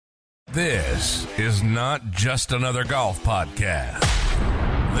This is not just another golf podcast.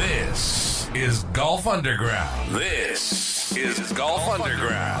 This is Golf Underground. This is Golf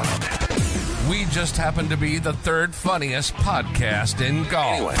Underground. We just happen to be the third funniest podcast in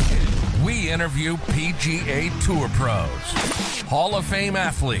golf. Anyway, we interview PGA Tour pros, Hall of Fame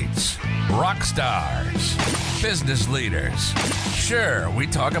athletes, rock stars, business leaders. Sure, we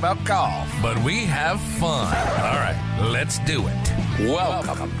talk about golf, but we have fun. All right, let's do it.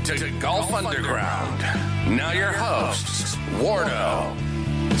 Welcome to Golf Underground. Now your hosts, Wardo,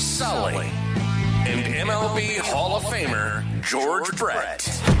 Sully, and MLB Hall of Famer George Brett.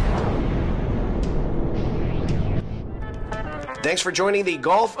 Thanks for joining the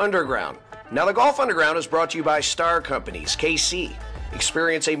Golf Underground. Now, the Golf Underground is brought to you by Star Companies, KC.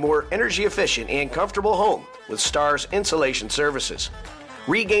 Experience a more energy-efficient and comfortable home with Star's insulation services.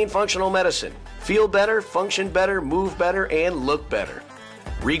 Regain Functional Medicine. Feel better, function better, move better, and look better.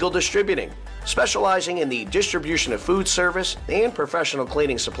 Regal Distributing, specializing in the distribution of food service and professional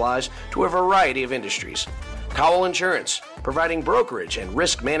cleaning supplies to a variety of industries. Cowell Insurance, providing brokerage and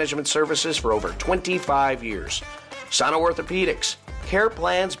risk management services for over 25 years. Sano Orthopedics, care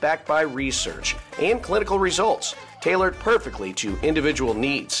plans backed by research and clinical results tailored perfectly to individual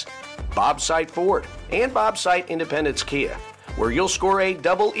needs. Bob Sight Ford and Bob Sight Independence Kia, where you'll score a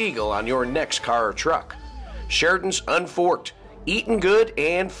double eagle on your next car or truck. Sheridan's Unforked, eating good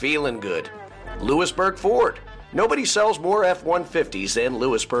and feeling good. Lewisburg Ford, nobody sells more F-150s than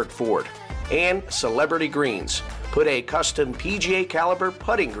Lewisburg Ford. And Celebrity Greens, put a custom PGA caliber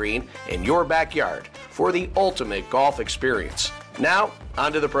putting green in your backyard for the ultimate golf experience. Now,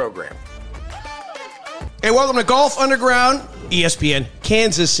 onto the program. Hey, welcome to Golf Underground, ESPN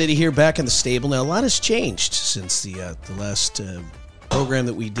Kansas City here back in the stable. Now, a lot has changed since the last program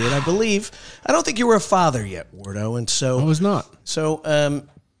that we did, I believe. I don't think you were a father yet, Wardo, and so I was not. So,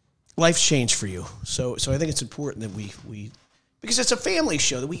 life's changed for you. So I think it's important that we because it's a family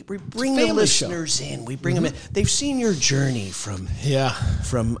show that we bring the listeners in. We bring them in. They've seen your journey from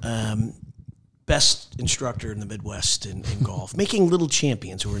best instructor in the Midwest in golf, making little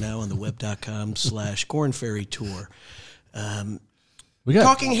champions who are now on the web.com/Corn Ferry Tour. We got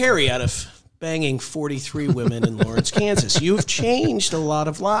Talking Harry out of banging 43 women in Lawrence, Kansas. You've changed a lot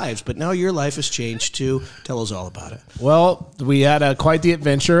of lives, but now your life has changed too. Tell us all about it. Well, we had quite the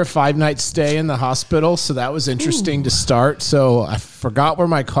adventure, a 5-night stay in the hospital, so that was interesting to start. So I forgot where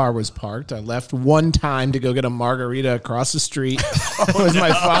my car was parked. I left one time to go get a margarita across the street with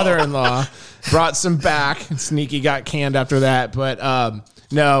my father-in-law. Brought some back. Sneaky got canned after that. But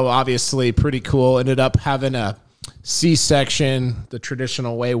no, obviously pretty cool. Ended up having a C-section. The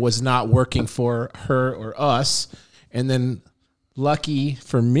traditional way was not working for her or us. And then lucky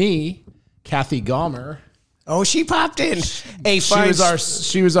for me, Kathy Gomer. Oh, she popped in.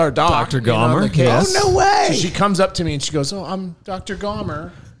 She was our doc. Dr. Gomer. Yes. Oh, no way. So she comes up to me and she goes, "Oh, I'm Dr.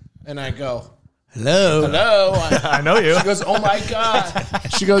 Gomer." And I go, Hello. I know you. She goes, "Oh my God."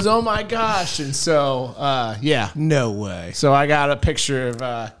 "Oh my gosh." And so, yeah. No way. So I got a picture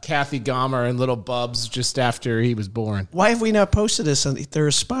of Kathy Gomer and little Bubs just after he was born. Why have we not posted this? They're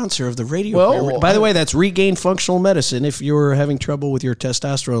a sponsor of the radio. By the way, that's Regain Functional Medicine. If you're having trouble with your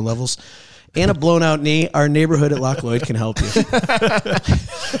testosterone levels and a blown out knee, our neighborhood at Loch Lloyd can help you.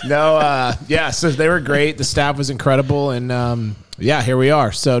 So they were great. The staff was incredible. And, here we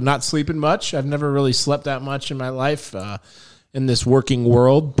are. So not sleeping much. I've never really slept that much in my life in this working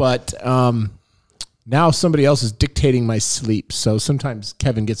world. But now somebody else is dictating my sleep. So sometimes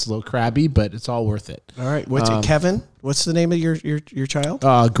Kevin gets a little crabby, but it's all worth it. All right. What's it, Kevin? What's the name of your child?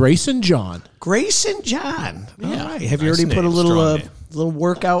 Grayson John. Grayson John. Yeah. All right. Have you already put a little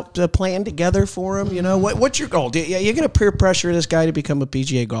workout plan together for him? You know, what's your goal? You're going to peer pressure this guy to become a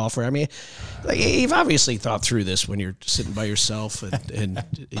PGA golfer. I mean, you've obviously thought through this when you're sitting by yourself and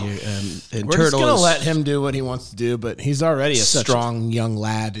we're just going to let him do what he wants to do, but he's already a strong young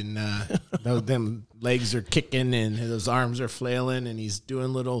lad, and them legs are kicking and those arms are flailing, and he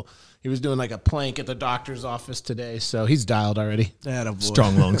was doing like a plank at the doctor's office today, so he's dialed already.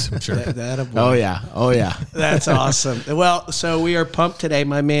 Strong lungs, I'm sure. Oh, yeah. That's awesome. Well, so we are pumped today.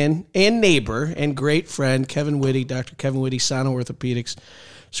 My man and neighbor and great friend, Kevin Witte, Dr. Kevin Witte, Sano Orthopedics,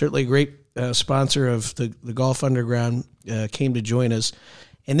 certainly a great sponsor of the Golf Underground, came to join us.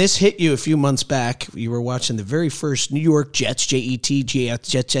 And this hit you a few months back. You were watching the very first New York Jets,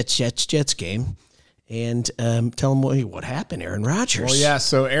 Jets game. And tell them what happened, Aaron Rodgers. Well, yeah,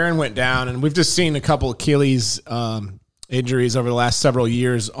 so Aaron went down, and we've just seen a couple Achilles injuries over the last several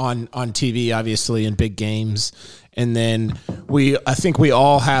years on TV, obviously, in big games. And then I think we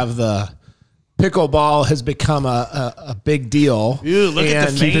all have the pickleball has become a big deal. Ew, look at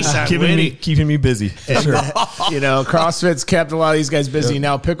the face on Witte. Keeping me busy. For sure. CrossFit's kept a lot of these guys busy.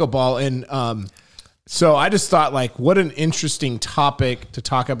 Now pickleball. And so I just thought, like, what an interesting topic to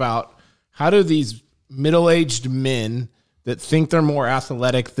talk about. How do these middle-aged men that think they're more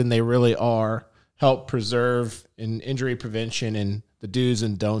athletic than they really are help preserve in injury prevention and the do's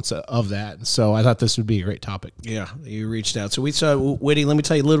and don'ts of that? And so I thought this would be a great topic. Yeah, you reached out. So we saw Witte. Let me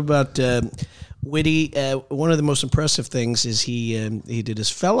tell you a little about Witte. One of the most impressive things is he did his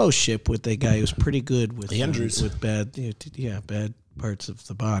fellowship with a guy who's pretty good with Andrews, with bad parts of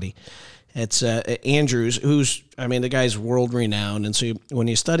the body. It's Andrews, the guy's world renowned, and so when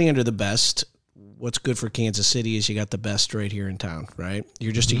you study under the best, what's good for Kansas City is you got the best right here in town, right?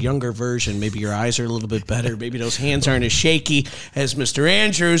 You're just a younger version. Maybe your eyes are a little bit better. Maybe those hands aren't as shaky as Mr.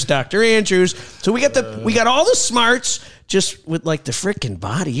 Andrews, Dr. Andrews. So we got all the smarts just with like the frickin'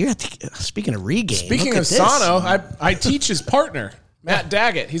 body. You're speaking of regain. Speaking of Sano, I teach his partner, Matt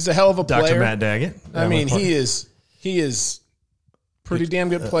Daggett. He's a hell of a player. Dr. Matt Daggett. I mean, he is pretty damn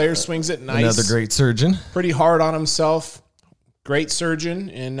good player. Swings it nice. Another great surgeon. Pretty hard on himself. Great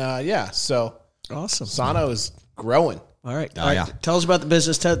surgeon. And so awesome. Sano is growing. All right. Tell us about the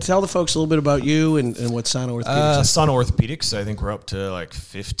business. Tell the folks a little bit about you and what Sano Orthopedics is. Sano Orthopedics, I think we're up to like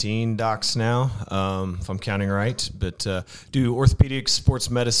 15 docs now, if I'm counting right. But do orthopedics, sports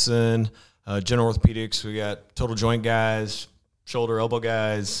medicine, general orthopedics. We got total joint guys, shoulder, elbow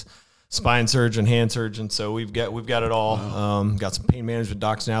guys, spine surgeon, hand surgeon. So we've got it all. Wow. Got some pain management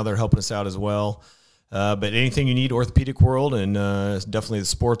docs now that are helping us out as well. But anything you need, orthopedic world and definitely the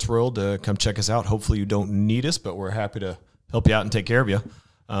sports world, come check us out. Hopefully you don't need us, but we're happy to help you out and take care of you.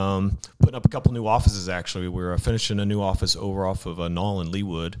 Putting up a couple new offices, actually. We're finishing a new office over off of Knoll and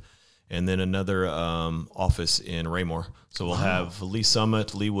Leewood, and then another office in Raymore. So we'll have Lee Summit,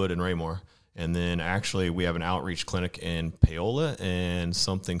 Leewood, and Raymore. And then actually we have an outreach clinic in Paola and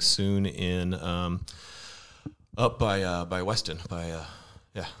something soon in up by Weston,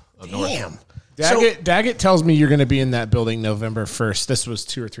 up north. Daggett tells me you're going to be in that building November 1st. This was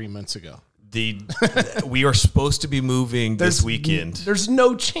 2 or 3 months ago. We are supposed to be moving this weekend. There's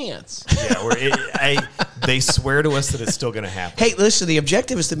no chance. Yeah, they swear to us that it's still going to happen. Hey, listen, the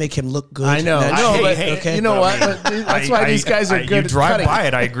objective is to make him look good. I know. Okay. You know what? That's why these guys are good. You drive by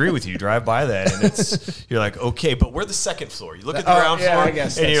it. I agree with you. Drive by that, and you're like, okay, but we're the second floor. You look at the ground floor,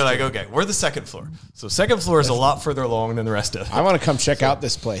 and you're like, okay, we're the second floor. So second floor is a lot further along than the rest of it. I want to come check out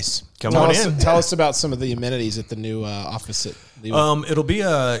this place. Come on in. Tell us about some of the amenities at the new office at Leewood. It'll be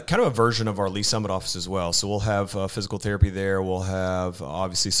a kind of a version of our Lee Summit office as well. So we'll have physical therapy there. We'll have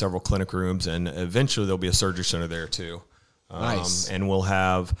obviously several clinic rooms, and eventually there'll be a surgery center there too. Nice. And we'll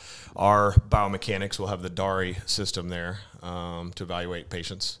have our biomechanics. We'll have the DARI system there to evaluate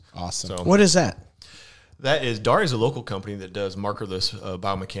patients. Awesome. So what is that? That is DARI is a local company that does markerless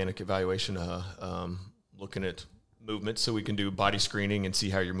biomechanic evaluation, looking at movement, so we can do body screening and see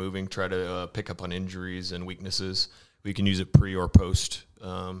how you're moving, try to pick up on injuries and weaknesses. We can use it pre or post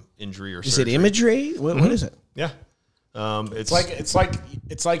injury or surgery. Is it imagery? What is it? Yeah. It's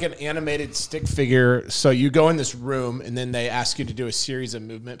like an animated stick figure. So you go in this room and then they ask you to do a series of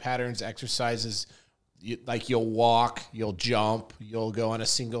movement patterns, exercises. You'll walk, you'll jump, you'll go on a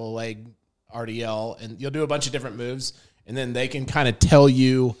single leg RDL, and you'll do a bunch of different moves. And then they can kind of tell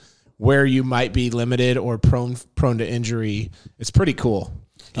you where you might be limited or prone to injury. It's pretty cool.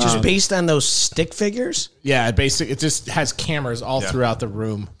 Just based on those stick figures? Yeah, it just has cameras all throughout the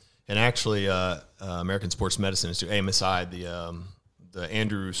room. And actually, American Sports Medicine Institute, AMSI, the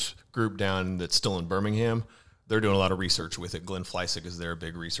Andrews group down that's still in Birmingham, they're doing a lot of research with it. Glenn Fleisig is their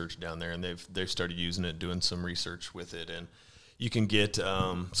big research down there, and they've started using it, doing some research with it. And you can get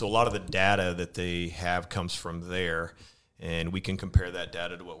so a lot of the data that they have comes from there, and we can compare that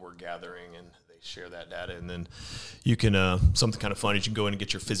data to what we're gathering, and they share that data. And then you can something kind of fun is you can go in and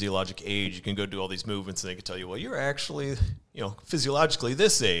get your physiologic age. You can go do all these movements, and they can tell you, well, you're actually physiologically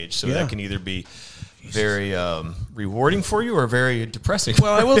this age. So that can either be very rewarding for you or very depressing.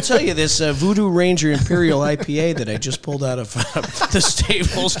 Well, I will tell you this Voodoo Ranger Imperial IPA that I just pulled out of the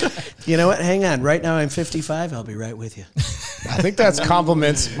stables. You know what? Hang on. Right now I'm 55. I'll be right with you. I think that's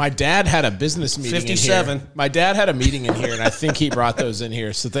compliments. My dad had a business meeting 57. in here. My dad had a meeting in here, and I think he brought those in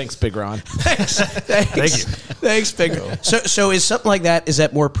here. So thanks, Big Ron. Thank you. Thanks, Big Ron. So is something like that, is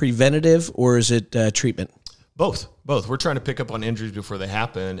that more preventative or is it treatment? Both. We're trying to pick up on injuries before they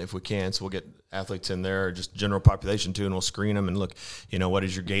happen if we can. So we'll get athletes in there, just general population too, and we'll screen them and look, what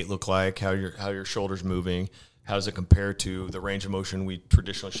does your gait look like? How your shoulders moving? How does it compare to the range of motion we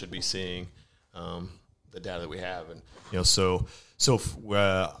traditionally should be seeing? The data that we have, and so So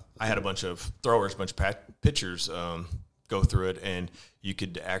I had a bunch of throwers, a bunch of pitchers go through it, and you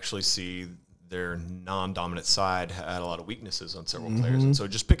could actually see their non-dominant side had a lot of weaknesses on several players. And so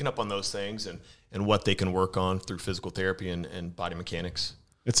just picking up on those things and what they can work on through physical therapy and body mechanics.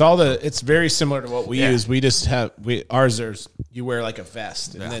 It's very similar to what we use. We just have you wear like a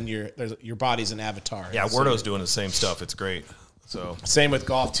vest, and then your body's an avatar. Yeah, Werdo's doing the same stuff. It's great. So same with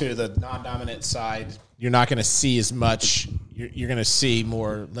golf too. The non-dominant side, you're not going to see as much. You're going to see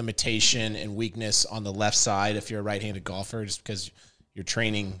more limitation and weakness on the left side if you're a right-handed golfer, just because you're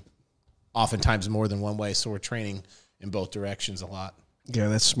training oftentimes more than one way. So we're training in both directions a lot. Yeah,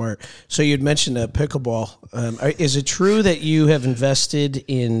 that's smart. So you'd mentioned pickleball. Is it true that you have invested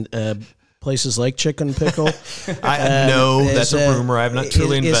in places like Chicken Pickle? I know that's a rumor. I have not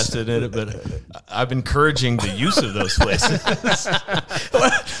truly invested in it, but I'm encouraging the use of those places.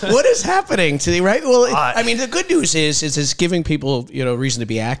 What is happening to the right? Well, I mean, the good news is it's giving people reason to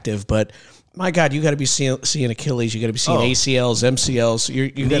be active, but. My God, you got to be seeing Achilles. You got to be seeing ACLs,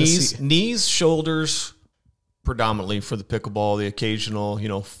 MCLs. Knees, shoulders, predominantly for the pickleball. The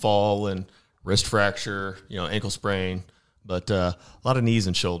occasional, fall and wrist fracture, ankle sprain, but a lot of knees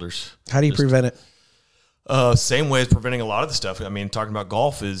and shoulders. How do you prevent it? Same way as preventing a lot of the stuff. I mean, talking about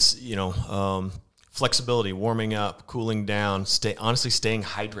golf is flexibility, warming up, cooling down, staying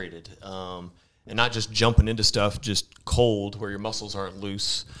hydrated, and not just jumping into stuff just cold where your muscles aren't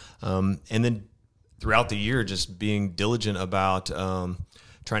loose. And then throughout the year, just being diligent about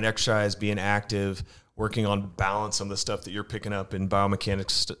trying to exercise, being active, working on balance on the stuff that you're picking up in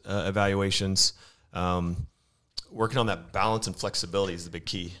biomechanics evaluations. Working on that balance and flexibility is the big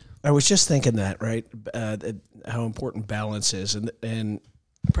key. I was just thinking that, right? How important balance is, and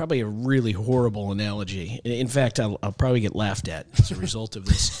probably a really horrible analogy. In fact, I'll probably get laughed at as a result of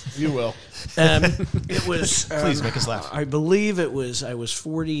this. You will. It was. Please make us laugh. I believe it was. I was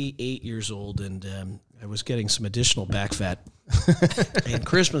 48 years old, and I was getting some additional back fat. And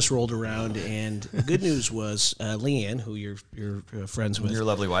Christmas rolled around, and the good news was Leanne, who you're friends with, your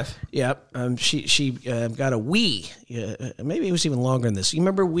lovely wife. Yeah, she got a Wii. Maybe it was even longer than this. You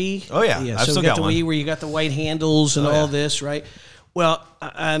remember Wii? Oh yeah, yeah. I've So still we got got the one. Wii where you got the white handles and all this, right? Well,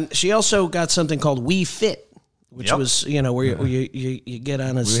 she also got something called Wii Fit, which was where you get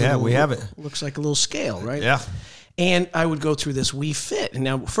on a we have it. Looks like a little scale, right? Yeah. And I would go through this Wii Fit, and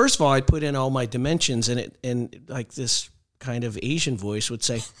now first of all, I'd put in all my dimensions, and like this kind of Asian voice would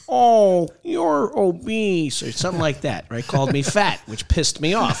say, "Oh, you're obese," or something like that, right? Called me fat, which pissed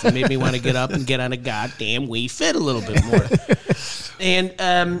me off and made me want to get up and get on a goddamn Wii Fit a little bit more.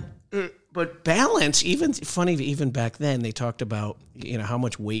 And but balance, even back then, they talked about how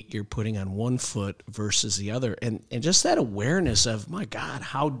much weight you're putting on one foot versus the other, and just that awareness of, my God,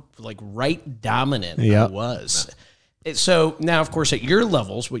 how right dominant I was. So now, of course, at your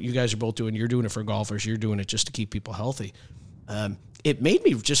levels, what you guys are both doing, you're doing it for golfers, you're doing it just to keep people healthy. It made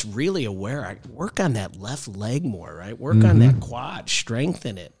me just really aware. I work on that left leg more, right? Work on that quad,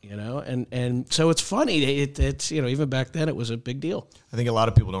 strengthen it, and so it's funny. It's even back then it was a big deal. I think a lot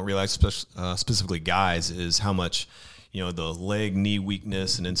of people don't realize, specifically guys, is how much the leg, knee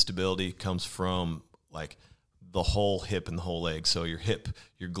weakness and instability comes from the whole hip and the whole leg. So your hip,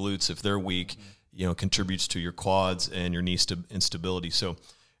 your glutes, if they're weak, contributes to your quads and your knee instability. So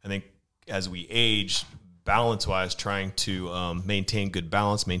I think as we age, balance-wise, trying to maintain good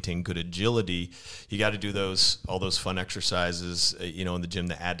balance, maintain good agility, you got to do all those fun exercises, in the gym,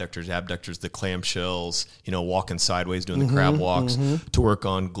 the adductors, abductors, the clamshells, walking sideways, doing the crab walks, to work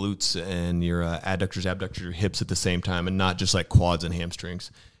on glutes and your adductors, abductors, your hips at the same time, and not just like quads and hamstrings.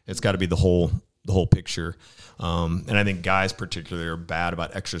 It's got to be the whole picture. And I think guys particularly are bad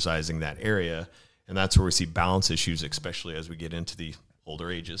about exercising that area, and that's where we see balance issues, especially as we get into the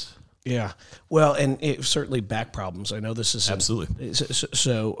older ages. Yeah. Well, and certainly back problems. I know this is absolutely.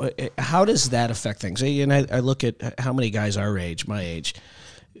 So how does that affect things? And I look at how many guys our age, my age,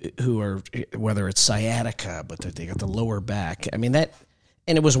 who are, whether it's sciatica, but they got the lower back. I mean, and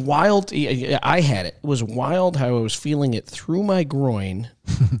it was wild. I had it. It was wild how I was feeling it through my groin,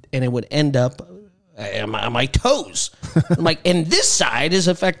 and it would end up on my toes. I'm like, and this side is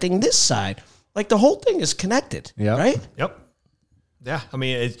affecting this side. Like the whole thing is connected, right? Yep. Yeah, I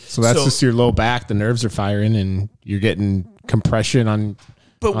mean, so that's just your low back. The nerves are firing, and you're getting compression on.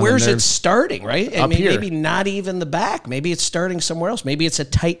 But where's it starting, right? I mean, here. Maybe not even the back. Maybe it's starting somewhere else. Maybe it's a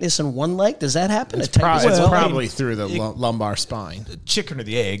tightness in one leg. Does that happen? It's probably through the lumbar spine. Chicken or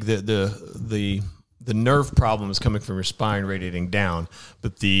the egg. The nerve problem is coming from your spine radiating down,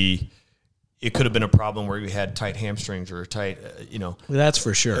 but the it could have been a problem where you had tight hamstrings or tight, that's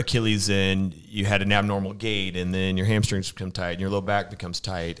for sure. Achilles, and you had an abnormal gait, and then your hamstrings become tight and your low back becomes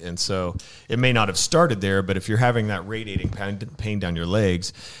tight. And so it may not have started there, but if you're having that radiating pain down your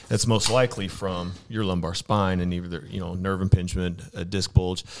legs, that's most likely from your lumbar spine and either, nerve impingement, a disc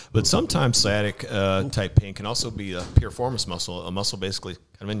bulge. But sometimes sciatic type pain can also be a piriformis muscle, a muscle basically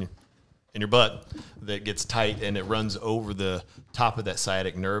kind of in your butt that gets tight and it runs over the top of that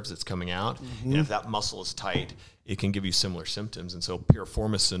sciatic nerves that's coming out. And if that muscle is tight, it can give you similar symptoms. And so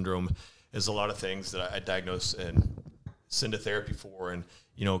piriformis syndrome is a lot of things that I diagnose and send to therapy for, and,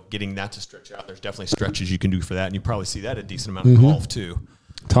 getting that to stretch out. There's definitely stretches you can do for that. And you probably see that a decent amount of golf too.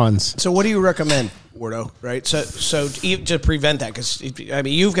 Tons. So what do you recommend, Wardo? Right. So to prevent that, because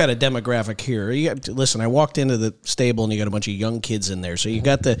you've got a demographic here. Listen, I walked into the stable and you got a bunch of young kids in there. So you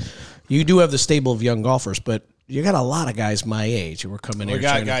do have the stable of young golfers, but you got a lot of guys my age who are coming in. We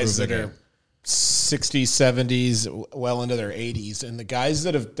got guys that are 60s, 70s, well into their 80s, and the guys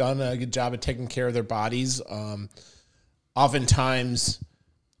that have done a good job of taking care of their bodies, oftentimes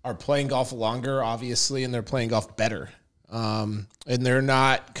are playing golf longer, obviously, and they're playing golf better. And they're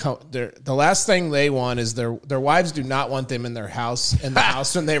not. The last thing they want is their wives do not want them in their house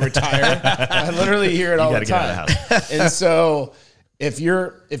when they retire. I literally hear it all the time. And so, if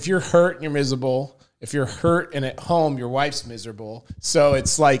you're hurt and you're miserable, if you're hurt and at home, your wife's miserable. So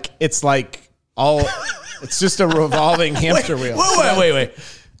it's just a revolving hamster wheel. Wait.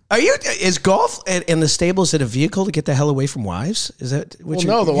 Is golf in the stable, is it a vehicle to get the hell away from wives? Is that what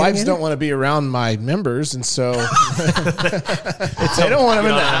no, the wives don't want to be around my members, and so they don't want them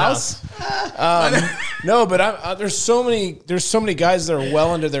in the house. No, but there's so many guys that are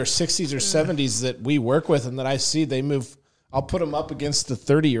well into their 60s or 70s that we work with and that I see they move. I'll put them up against the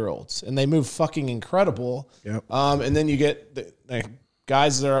 30-year-olds, and they move fucking incredible. Yep. And then you get the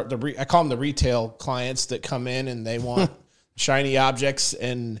guys that are I call them the retail clients that come in and they want shiny objects,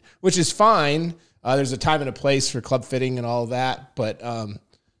 and which is fine. There's a time and a place for club fitting and all of that, but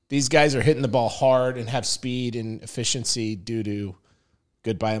these guys are hitting the ball hard and have speed and efficiency due to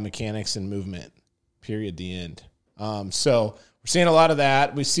good biomechanics and movement. Period. The end. So we're seeing a lot of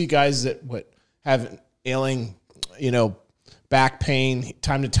that. We see guys that have ailing, back pain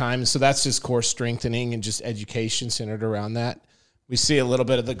time to time, and so that's just core strengthening and just education centered around that. We see a little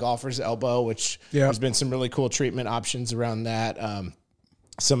bit of the golfer's elbow, which there's been some really cool treatment options around that.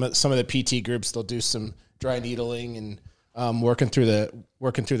 Some of the PT groups, they'll do some dry needling and working through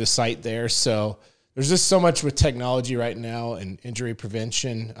the site there. So there's just so much with technology right now and injury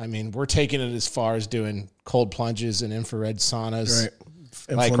prevention. I mean, we're taking it as far as doing cold plunges and infrared saunas.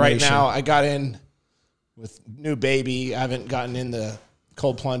 Right. Like right now, I got in with new baby. I haven't gotten in the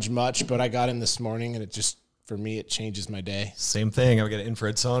cold plunge much, but I got in this morning, and for me, it changes my day. Same thing. I got an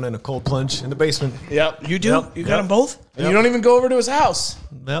infrared sauna and a cold plunge in the basement. Yep. You do? Yep. You got them both? And you don't even go over to his house.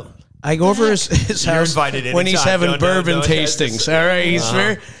 Yep. I go over his house when he's having bourbon tastings. All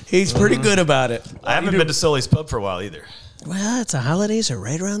right. He's pretty good about it. I haven't been to Sully's Pub for a while either. Well, the holidays are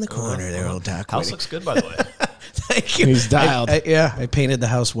right around the corner there, old Doc. House looks good, by the way. Thank you. He's dialed. I painted the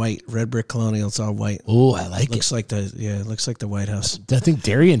house white, red brick colonial. It's all white. Oh, I like it. Looks like the White House. I think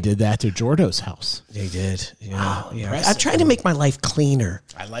Darian did that to Jordo's house. They did. Yeah. Wow, yeah. I'm trying to make my life cleaner.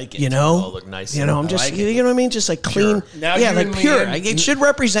 I like it. Look nice. I'm just, you know what I mean? Just like clean. Now like pure. It should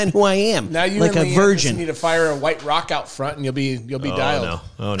represent who I am. Now you like a virgin. Just need to fire a white rock out front, and you'll be dialed.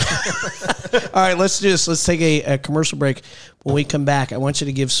 No. All right, let's take a commercial break. When we come back, I want you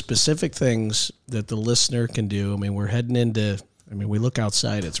to give specific things that the listener can do. I mean, we're heading into. We look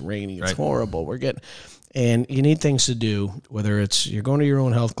outside; it's rainy, it's horrible. And you need things to do. Whether it's you're going to your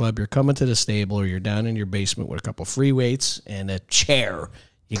own health club, you're coming to the stable, or you're down in your basement with a couple free weights and a chair.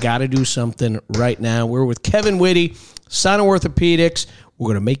 You got to do something right now. We're with Kevin Witte, Sano Orthopedics. We're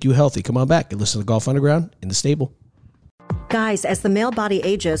going to make you healthy. Come on back and listen to Golf Underground in the stable. Guys, as the male body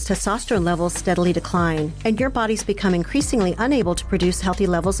ages, testosterone levels steadily decline, and your body's become increasingly unable to produce healthy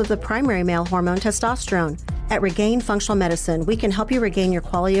levels of the primary male hormone testosterone. At Regain Functional Medicine, we can help you regain your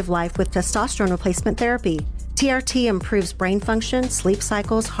quality of life with testosterone replacement therapy. TRT improves brain function, sleep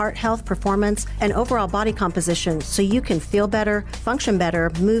cycles, heart health, performance, and overall body composition so you can feel better, function better,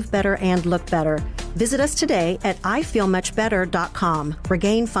 move better, and look better. Visit us today at ifeelmuchbetter.com.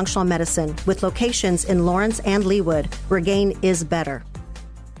 Regain Functional Medicine, with locations in Lawrence and Leawood. Regain is better.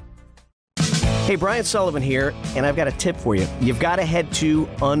 Hey, Brian Sullivan here, and I've got a tip for you. You've got to head to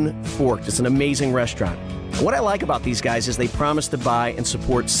Unforked. It's an amazing restaurant. What I like about these guys is they promise to buy and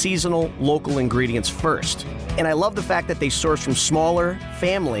support seasonal, local ingredients first. And I love the fact that they source from smaller,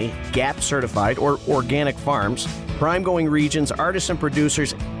 family, GAP certified, or organic farms, prime-going regions, artisan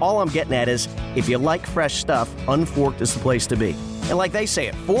producers. All I'm getting at is, if you like fresh stuff, Unforked is the place to be. And like they say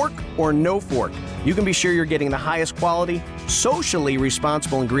it, fork or no fork, you can be sure you're getting the highest quality, socially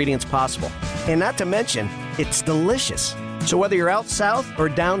responsible ingredients possible. And not to mention, it's delicious. So whether you're out south or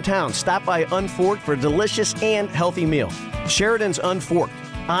downtown, stop by Unforked for a delicious and healthy meal. Sheridan's Unforked.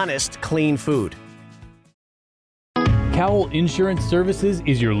 Honest, clean food. Cowell Insurance Services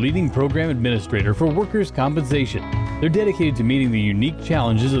is your leading program administrator for workers' compensation. They're dedicated to meeting the unique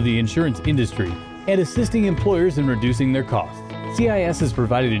challenges of the insurance industry and assisting employers in reducing their costs. CIS has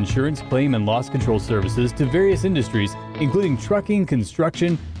provided insurance claim and loss control services to various industries, including trucking,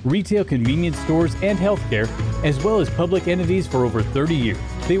 construction, retail convenience stores, and healthcare, as well as public entities for over 30 years.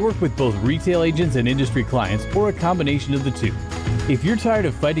 They work with both retail agents and industry clients, or a combination of the two. If you're tired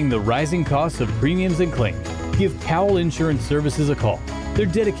of fighting the rising costs of premiums and claims, give Cowell Insurance Services a call. Their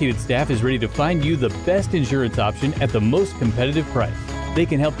dedicated staff is ready to find you the best insurance option at the most competitive price. They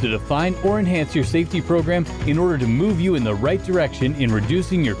can help to define or enhance your safety program in order to move you in the right direction in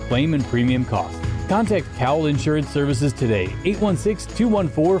reducing your claim and premium costs. Contact Cowell Insurance Services today,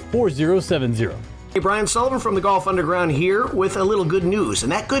 816-214-4070. Hey, Brian Sullivan from the Golf Underground here with a little good news.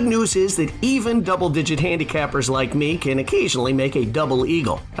 And that good news is that even double-digit handicappers like me can occasionally make a double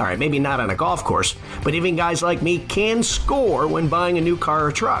eagle. All right, maybe not on a golf course, but even guys like me can score when buying a new car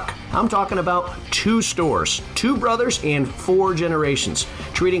or truck. I'm talking about 2 stores, 2 brothers, and 4 generations,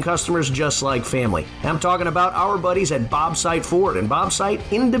 treating customers just like family. I'm talking about our buddies at Bob Sight Ford and Bob Sight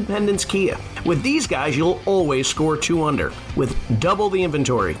Independence Kia. With these guys, you'll always score 2 under, with double the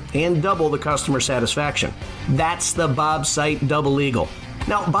inventory and double the customer satisfaction. That's the Bob Sight Double Eagle.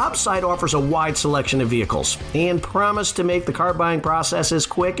 Now, Bob Sight offers a wide selection of vehicles and promise to make the car buying process as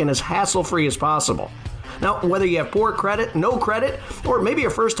quick and as hassle-free as possible. Now, whether you have poor credit, no credit, or maybe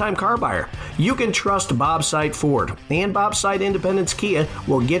a first-time car buyer, you can trust Bob Sight Ford. And Bob Sight Independence Kia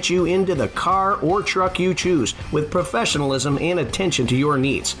will get you into the car or truck you choose with professionalism and attention to your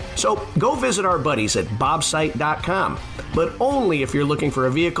needs. So go visit our buddies at bobsight.com, but only if you're looking for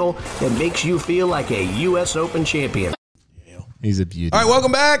a vehicle that makes you feel like a U.S. Open champion. He's a beauty. All right,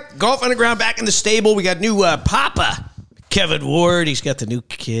 welcome back. Golf Underground back in the stable. We got new Papa. Kevin Ward, he's got the new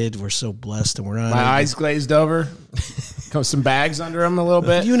kid. We're so blessed, and we're on. My eyes glazed over. Come some bags under him a little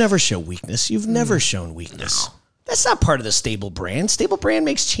bit. You never show weakness. You've never shown weakness. No. That's not part of the stable brand. Stable brand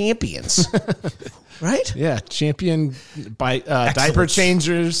makes champions, right? Yeah, champion by diaper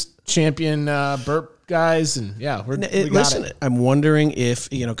changers, champion burp guys, and yeah, we got it. I'm wondering if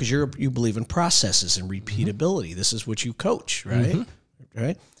because you believe in processes and repeatability. This is what you coach, right? Mm-hmm.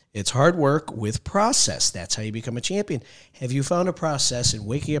 Right. It's hard work with process. That's how you become a champion. Have you found a process in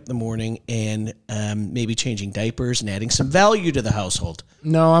waking up in the morning and maybe changing diapers and adding some value to the household?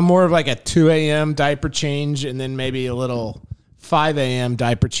 No, I'm more of like a 2 a.m. diaper change and then maybe a little 5 a.m.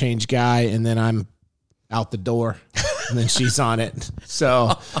 diaper change guy, and then I'm out the door and then she's on it.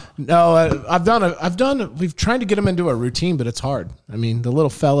 So, no, we've tried to get him into a routine, but it's hard. I mean, the little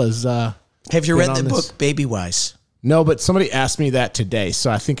fella's Have you read the book Baby Wise? No, but somebody asked me that today,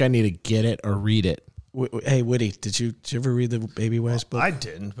 so I think I need to get it or read it. Hey, Witte, did you ever read the Baby Wise book? I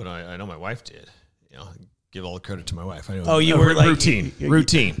didn't, but I know my wife did. Give all the credit to my wife. I know. Oh, you were like routine.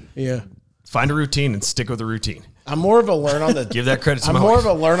 Yeah. Find a routine and stick with the routine. I'm more of a learn on the give that credit to my wife. I'm more of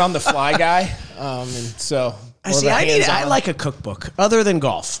a learn on the fly guy, and so I like a cookbook other than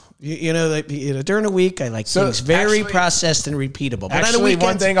golf. During the week, I like things very processed and repeatable. But actually,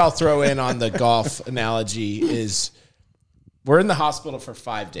 one thing I'll throw in on the golf analogy is we're in the hospital for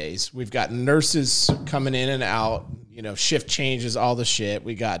 5 days. We've got nurses coming in and out, shift changes, all the shit.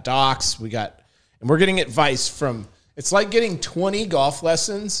 We got docs, and we're getting advice from, it's like getting 20 golf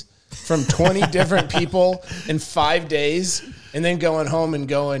lessons from 20 different people in 5 days and then going home and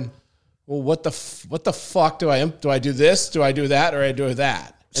going, well, what the fuck do I do this? Do I do that? Or I do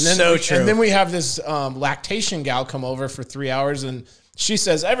that? And then, and then we have this lactation gal come over for 3 hours, and she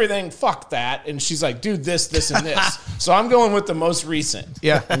says everything, fuck that. And she's like, dude, this, and this. So I'm going with the most recent.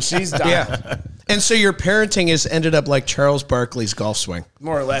 Yeah. And she's done. Yeah. And so your parenting has ended up like Charles Barkley's golf swing.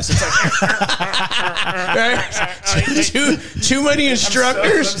 More or less. It's like too many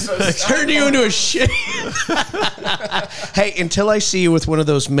instructors turn you into a shit. Hey, until I see you with one of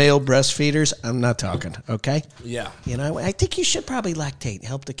those male breastfeeders, I'm not talking, okay? Yeah. I think you should probably lactate,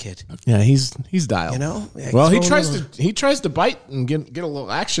 help the kid. Yeah, he's dialed. Yeah, well, he tries to bite and get a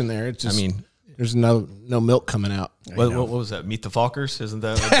little action there. It's just, There's no milk coming out. What was that? Meet the Falkers? Isn't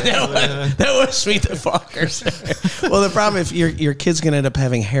that? That was Meet the Falkers. Well, the problem if your kid's going to end up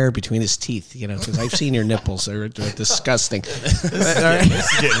having hair between his teeth, because I've seen your nipples. They're disgusting. This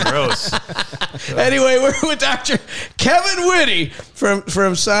is getting gross. Anyway, we're with Dr. Kevin Witte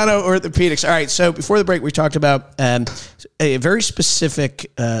from Sano Orthopedics. All right, so before the break, we talked about a very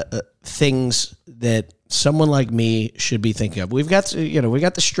specific things that someone like me should be thinking of. We got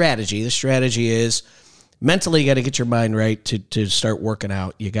the strategy. The strategy is mentally you got to get your mind right to start working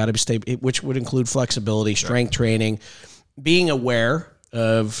out. You got to stay, which would include flexibility, strength training, being aware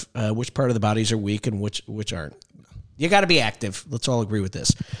of which part of the bodies are weak and which aren't. You got to be active. Let's all agree with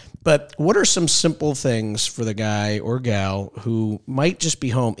this. But what are some simple things for the guy or gal who might just be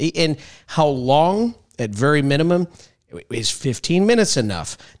home? And how long, at very minimum, is 15 minutes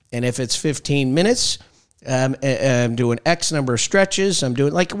enough? And if it's 15 minutes, I'm doing X number of stretches. I'm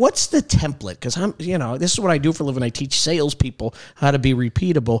doing what's the template? Because this is what I do for a living. I teach salespeople how to be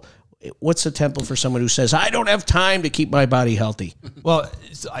repeatable. What's the template for someone who says, I don't have time to keep my body healthy? Well,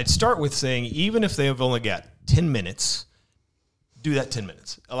 I'd start with saying, even if they have only got 10 minutes, do that 10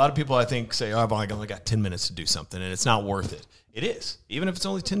 minutes. A lot of people, I think, say, I've only got 10 minutes to do something, and it's not worth it. It is. Even if it's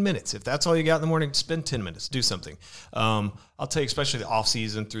only 10 minutes. If that's all you got in the morning, spend 10 minutes. Do something. I'll tell you, especially the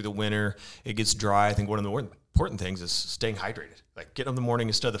offseason through the winter, it gets dry. I think one of the more important things is staying hydrated. Like get up in the morning,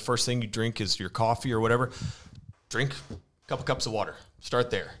 instead of the first thing you drink is your coffee or whatever, drink a couple cups of water.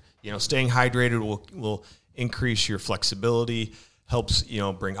 Start there. Staying hydrated will increase your flexibility, helps,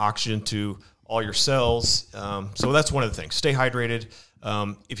 bring oxygen to all your cells. So that's one of the things. Stay hydrated.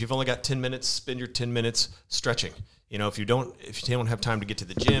 If you've only got 10 minutes, spend your 10 minutes stretching. If you don't have time to get to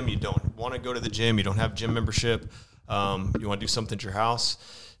the gym, you don't want to go to the gym, you don't have gym membership, you want to do something at your house,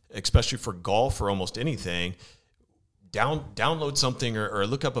 especially for golf or almost anything, download something or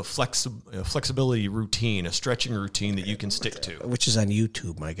look up a flexibility routine, a stretching routine that you can stick to. Which is on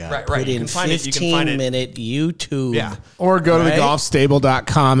YouTube, my God. Right. Put in 15-minute YouTube. Yeah. Or go to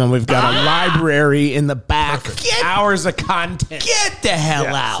thegolfstable.com and we've got a library in the back. Hours of content. Get the hell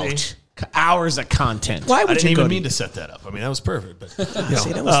out. See? Hours of content. Why would I didn't even mean to set that up. I mean, that was perfect. But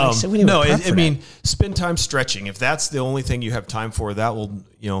spend time stretching. If that's the only thing you have time for, that will,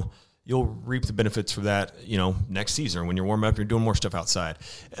 you'll reap the benefits for that, next season when you're warming up, you're doing more stuff outside.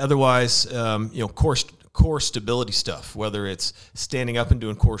 Otherwise, core stability stuff, whether it's standing up and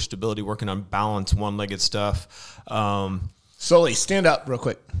doing core stability, working on balance, one-legged stuff. Sully, stand up real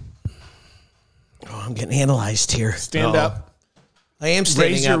quick. Oh, I'm getting analyzed here. Stand up. I am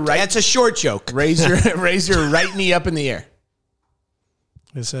standing up. That's a short joke. Raise your right knee up in the air.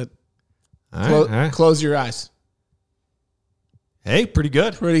 Is that? All right. Close your eyes. Hey, pretty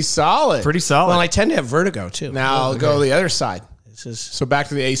good. Pretty solid. Well, I tend to have vertigo too. Now I'll go the other side. So back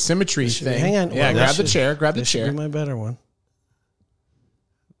to the asymmetry thing. Hang on. Yeah, grab the chair. This should be my better one.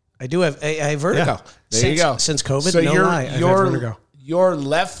 I do have. I have vertigo. Yeah. There you go. Since COVID, I have vertigo. Your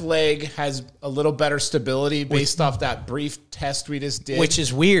left leg has a little better stability based off that brief test we just did. Which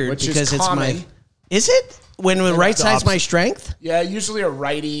is weird because it's my... Is it? When the right side's my strength? Yeah, usually a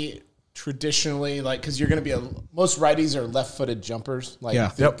righty traditionally, because you're going to be most righties are left-footed jumpers.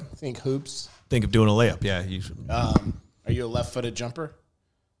 Think hoops. Think of doing a layup. Yeah. You should. Are you a left-footed jumper?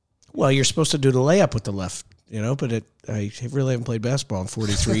 Well, you're supposed to do the layup with the left, but I really haven't played basketball in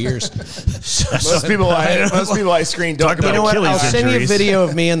 43 years. Most people I screen don't. You know what? I'll send you a video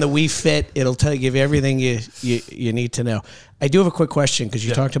of me in the Wii Fit. It'll give you everything you need to know. I do have a quick question because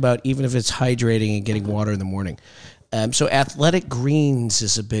you talked about even if it's hydrating and getting water in the morning. So athletic greens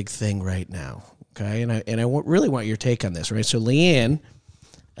is a big thing right now. Okay, and I really want your take on this, right? So Leanne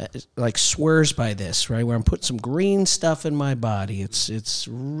swears by this, right? Where I'm putting some green stuff in my body. It's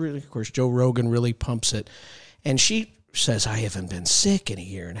really, of course, Joe Rogan really pumps it. And she says, I haven't been sick in a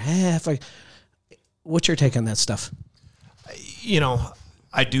year and a half. What's your take on that stuff?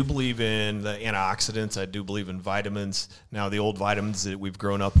 I do believe in the antioxidants. I do believe in vitamins. Now, the old vitamins that we've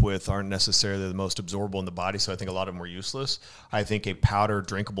grown up with aren't necessarily the most absorbable in the body, so I think a lot of them are useless. I think a powder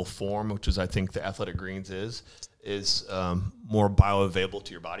drinkable form, which is I think the Athletic Greens is more bioavailable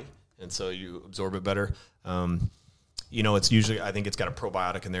to your body, and so you absorb it better. It's usually, I think it's got a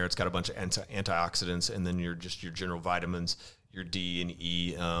probiotic in there. It's got a bunch of antioxidants, and then your general vitamins, your D and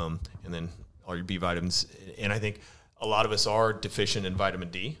E, and then all your B vitamins. And I think a lot of us are deficient in vitamin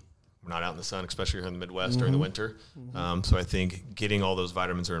D. We're not out in the sun, especially here in the Midwest during the winter. So I think getting all those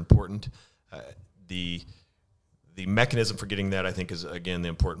vitamins are important. The mechanism for getting that, I think, is, again, the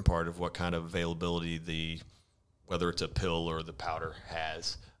important part of what kind of availability whether it's a pill or the powder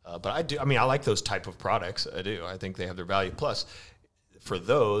has. But I like those type of products. I do. I think they have their value. Plus, for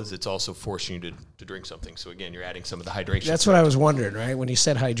those, it's also forcing you to drink something. So again, you're adding some of the hydration. That's what I was wondering, right? When you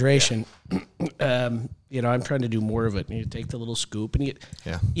said hydration, I'm trying to do more of it. And you take the little scoop and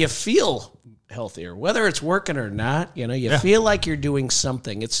you feel healthier, whether it's working or not. You feel like you're doing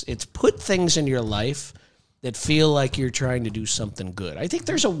something. It's put things in your life that feel like you're trying to do something good. I think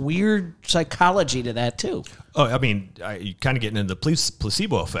there's a weird psychology to that too. Oh, I mean, you kind of getting into the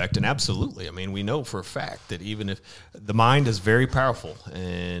placebo effect, and absolutely. I mean, we know for a fact that even if the mind is very powerful,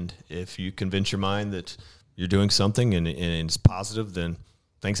 and if you convince your mind that you're doing something and it's positive, then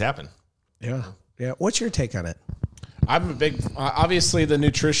things happen. Yeah. Yeah. What's your take on it? I'm a big, obviously the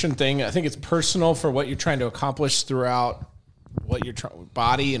nutrition thing. I think it's personal for what you're trying to accomplish throughout what your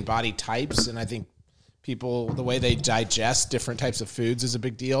body and body types. And I think people, the way they digest different types of foods is a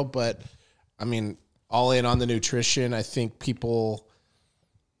big deal. But I mean, all in on the nutrition. I think people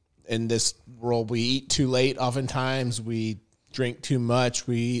in this world, we eat too late. Oftentimes we drink too much.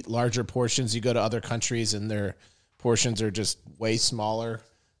 We eat larger portions. You go to other countries and their portions are just way smaller.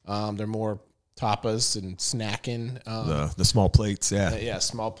 They're more tapas and snacking. The small plates. Yeah.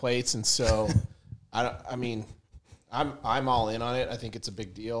 Small plates. And so I'm all in on it. I think it's a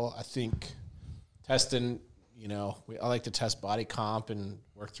big deal. I think testing, I like to test body comp and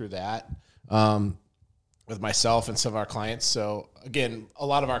work through that with myself and some of our clients. So again, a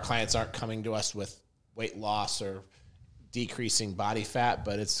lot of our clients aren't coming to us with weight loss or decreasing body fat,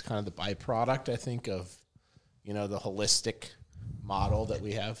 but it's kind of the byproduct, I think, of, the holistic model that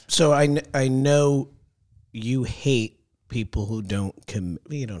we have. So I know you hate people who don't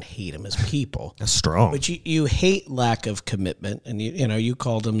you don't hate them as people. That's strong. But you hate lack of commitment, and you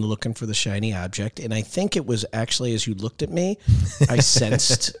called them looking for the shiny object. And I think it was actually, as you looked at me, I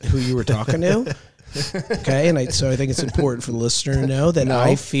sensed who you were talking to. Okay, and so I think it's important for the listener to know that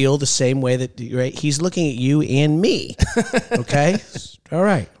I feel the same way that he's looking at you and me. Okay, all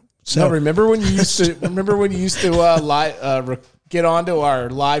right. So remember when you used to get onto our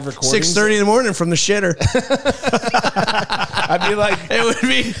live recordings 6:30 in the morning from the shitter. I'd be like,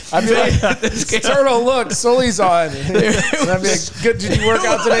 Turtle, look, Sully's on. And I'd be like, good, did you work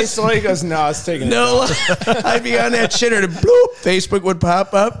out today, Sully? He goes, no, I was taking it. No, I'd be on that shitter, and bloop, Facebook would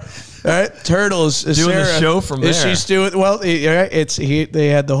pop up. All right, Turtle is doing Sarah, the show from there. She's doing well. They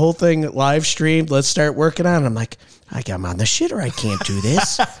had the whole thing live streamed. Let's start working on it. I'm like, I'm on the shitter. I can't do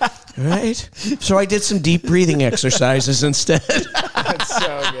this. All right. So I did some deep breathing exercises instead. That's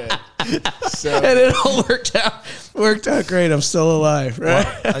so good. And it all worked out great. I'm still alive, right?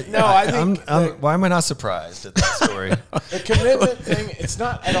 Well, I think why am I not surprised at that story? The commitment thing, it's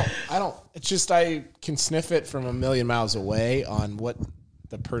not, it's just, I can sniff it from a million miles away on what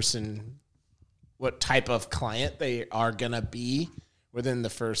type of client they are going to be within the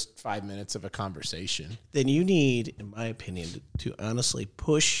first 5 minutes of a conversation. Then you need, in my opinion, to honestly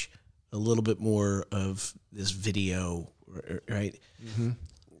push a little bit more of this video, right? Mm-hmm.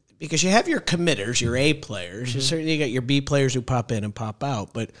 Because you have your committers, your A players. Mm-hmm. You certainly got your B players who pop in and pop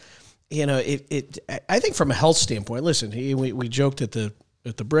out. But, I think from a health standpoint, listen, we joked at the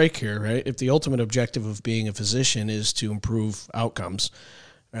break here, right? If the ultimate objective of being a physician is to improve outcomes,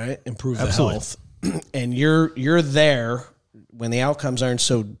 right? Improve the health. And you're there when the outcomes aren't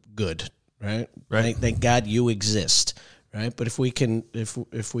so good, right? Right. Thank God you exist, right? But if we can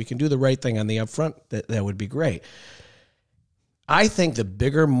do the right thing on the upfront, that would be great. I think the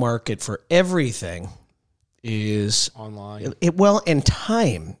bigger market for everything is online. And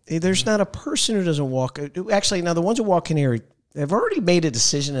time. There's not a person who doesn't walk. Actually, now the ones who walk in here, they've already made a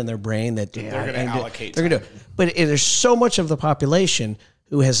decision in their brain that they're going to allocate. They're going to. But there's so much of the population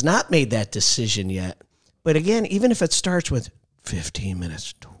who has not made that decision yet. But again, even if it starts with 15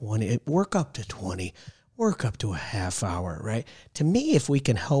 minutes, 20, work up to 20, work up to a half hour, right? To me, if we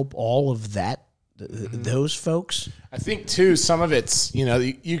can help all of that, those folks. I think, too, some of it's,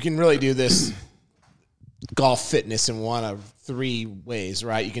 you can really do this golf fitness in one of three ways,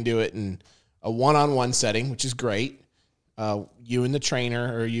 right? You can do it in a one-on-one setting, which is great. You and the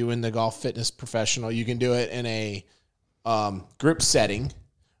trainer or you and the golf fitness professional. You can do it in a group setting,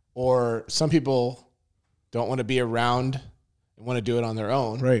 or some people don't want to be around and want to do it on their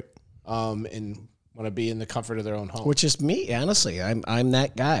own. Right. And want to be in the comfort of their own home. Which is me, honestly. I'm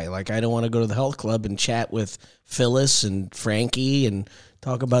that guy. Like, I don't want to go to the health club and chat with Phyllis and Frankie and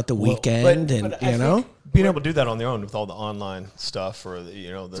talk about the weekend being able to do that on their own with all the online stuff or the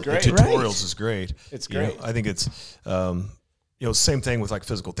tutorials is great. It's great. I think it's same thing with like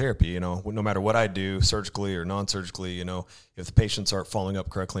physical therapy. No matter what I do, surgically or non-surgically, if the patients aren't following up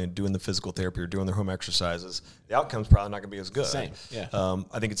correctly and doing the physical therapy or doing their home exercises, the outcome's probably not going to be as good. Same. Yeah.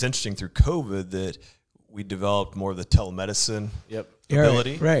 I think it's interesting through COVID that we developed more of the telemedicine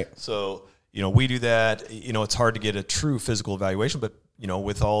ability. Right. So, we do that. It's hard to get a true physical evaluation, but,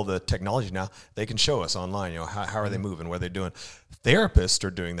 with all the technology now, they can show us online, how are they moving, what are they doing. Therapists are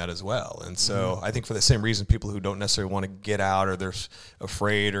doing that as well. And so I think for the same reason, people who don't necessarily want to get out or they're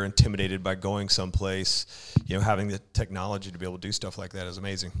afraid or intimidated by going someplace, having the technology to be able to do stuff like that is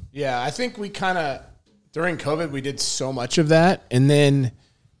amazing. Yeah, I think we kind of, during COVID, we did so much of that. And then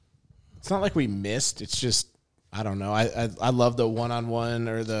it's not like we missed. It's just, I don't know. I love the one-on-one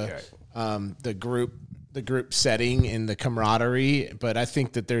or the group setting and the camaraderie. But I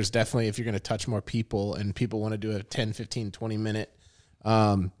think that there's definitely, if you're going to touch more people and people want to do a 10, 15, 20-minute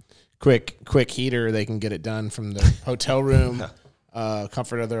quick heater, they can get it done from the hotel room,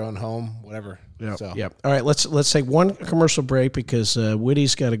 comfort of their own home, whatever. Yeah. So. Yep. All right, let's take one commercial break because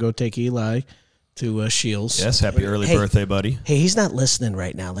Witte's got to go take Eli to Shields. Yes, happy early birthday, buddy. Hey, he's not listening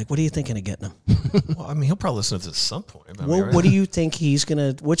right now. Like, what are you thinking of getting him? Well, he'll probably listen to this at some point. What do you think he's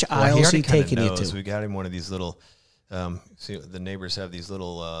going to, which aisle is he taking you to? We got him one of these little, see, the neighbors have these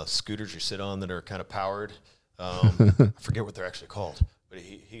little scooters you sit on that are kind of powered. I forget what they're actually called, but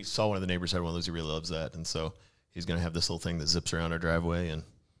he saw one of the neighbors had one of those. He really loves that. And so he's going to have this little thing that zips around our driveway. And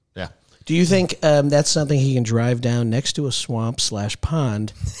yeah. Do you think that's something he can drive down next to a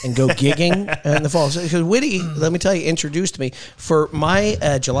swamp/pond and go gigging in the fall? Because Witte, let me tell you, introduced me for my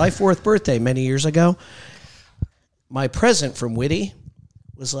July 4th birthday many years ago. My present from Witte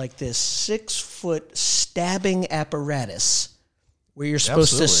was like this 6-foot stabbing apparatus where you're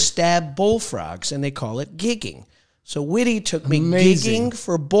supposed to stab bullfrogs, and they call it gigging. So Witte took me gigging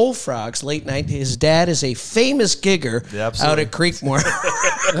for bullfrogs late night. His dad is a famous gigger out at Creekmore.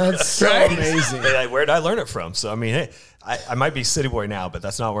 That's so amazing. Where did I learn it from? So, I mean, hey, I might be city boy now, but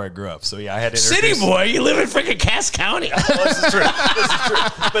that's not where I grew up. So, yeah, I had to City boy? You live in freaking Cass County. Well, this is true.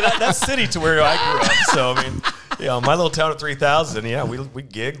 But that's city to where I grew up. So, I mean, my little town of 3,000, we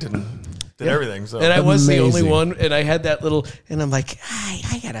gigged and did everything. So. And I was the only one, and I had that little, and I'm like,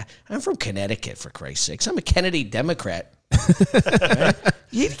 I'm from Connecticut, for Christ's sakes. I'm a Kennedy Democrat. Right?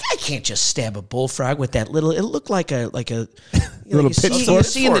 I can't just stab a bullfrog with that little, it looked like a little pitchfork. You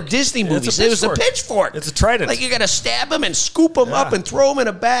see in the Disney movies. It was a pitchfork. It's a trident. Like you got to stab them and scoop them up and throw them in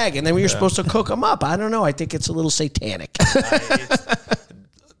a bag, and then you're supposed to cook them up. I don't know. I think it's a little satanic.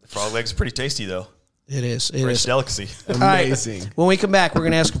 Frog legs are pretty tasty, though. It is. Fresh delicacy. Amazing. Right. When we come back, we're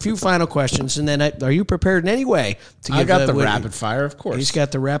going to ask a few final questions, and then are you prepared in any way to give I got the Witte? rapid fire, of course. He's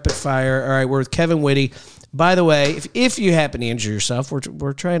got the rapid fire. All right, we're with Kevin Witte. By the way, if you happen to injure yourself,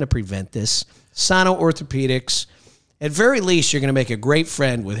 we're trying to prevent this. Sano Orthopedics. At very least, you're going to make a great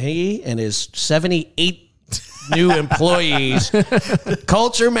friend with he and his 78 new employees.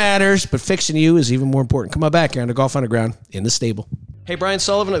 Culture matters, but fixing you is even more important. Come on back here on the Golf Underground in the stable. Hey, Brian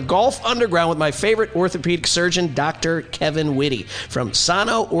Sullivan of Golf Underground with my favorite orthopedic surgeon, Dr. Kevin Witte from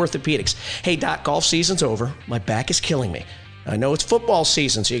Sano Orthopedics. Hey, Doc, golf season's over. My back is killing me. I know it's football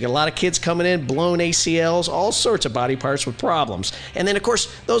season, so you get a lot of kids coming in, blown ACLs, all sorts of body parts with problems. And then, of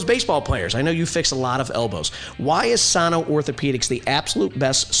course, those baseball players. I know you fix a lot of elbows. Why is Sano Orthopedics the absolute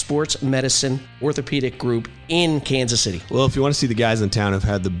best sports medicine orthopedic group in Kansas City? Well, if you want to see the guys in town who've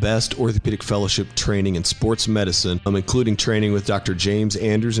had the best orthopedic fellowship training in sports medicine, including training with Dr. James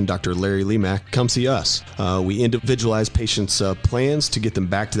Andrews and Dr. Larry Lemack, come see us. We individualize patients' plans to get them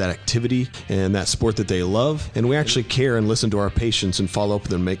back to that activity and that sport that they love. And we actually care and listen to our patients and follow up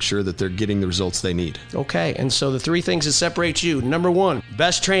with them and make sure that they're getting the results they need. Okay, and so the three things that separate you: number one,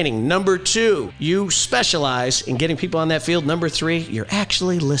 best training; number two, you specialize in getting people on that field; number three, you're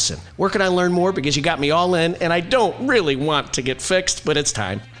actually listen. Where can I learn more? Because you got me all in, and I don't really want to get fixed, but it's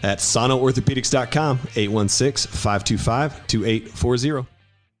time. At SanoOrthopedics.com, 816-525-2840.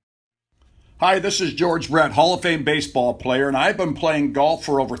 Hi, this is George Brett, Hall of Fame baseball player, and I've been playing golf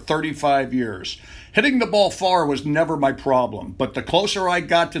for over 35 years. Hitting the ball far was never my problem, but the closer I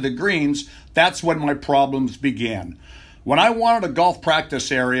got to the greens, that's when my problems began. When I wanted a golf practice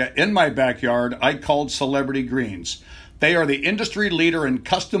area in my backyard, I called Celebrity Greens. They are the industry leader in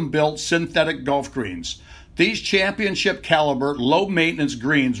custom-built synthetic golf greens. These championship caliber, low-maintenance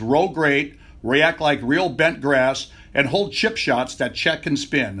greens roll great, react like real bent grass, and hold chip shots that check and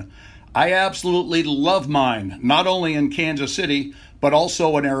spin. I absolutely love mine, not only in Kansas City, but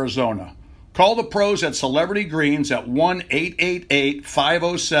also in Arizona. Call the pros at Celebrity Greens at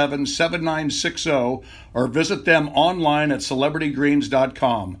 1-888-507-7960 or visit them online at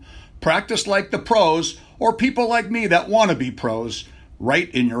celebritygreens.com. Practice like the pros, or people like me that want to be pros, right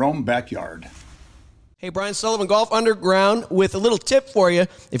in your own backyard. Hey, Brian Sullivan, Golf Underground, with a little tip for you.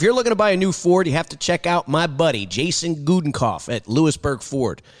 If you're looking to buy a new Ford, you have to check out my buddy, Jason Gudenkoff at Lewisburg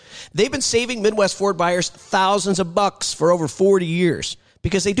Ford. They've been saving Midwest Ford buyers thousands of bucks for over 40 years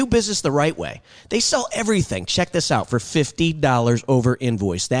because they do business the right way. They sell everything, check this out, for $50 over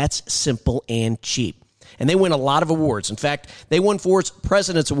invoice. That's simple and cheap. And they win a lot of awards. In fact, they won Ford's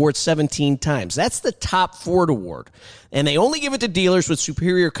President's Award 17 times. That's the top Ford award. And they only give it to dealers with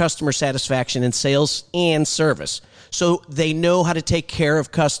superior customer satisfaction in sales and service. So they know how to take care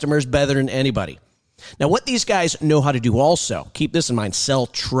of customers better than anybody. Now, what these guys know how to do also, keep this in mind, sell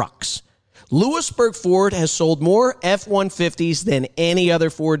trucks. Lewisburg Ford has sold more F-150s than any other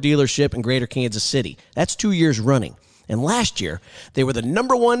Ford dealership in Greater Kansas City. That's 2 years running. And last year, they were the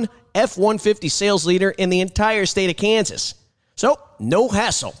number one F-150 sales leader in the entire state of Kansas. So, no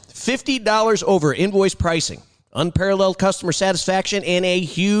hassle. $50 over invoice pricing, unparalleled customer satisfaction, and a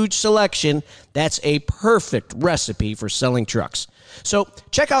huge selection. That's a perfect recipe for selling trucks. So,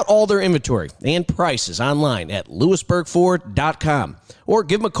 check out all their inventory and prices online at lewisburgford.com or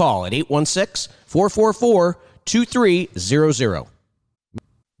give them a call at 816-444-2300.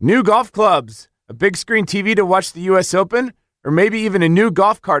 New golf clubs, a big screen TV to watch the U.S. Open, or maybe even a new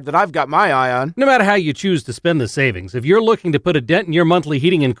golf cart that I've got my eye on. No matter how you choose to spend the savings, if you're looking to put a dent in your monthly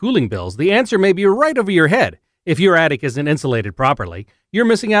heating and cooling bills, the answer may be right over your head. If your attic isn't insulated properly, you're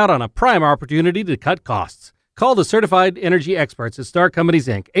missing out on a prime opportunity to cut costs. Call the certified energy experts at Star Companies,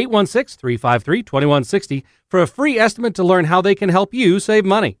 Inc., 816-353-2160 for a free estimate to learn how they can help you save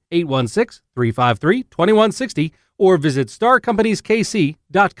money. 816-353-2160 or visit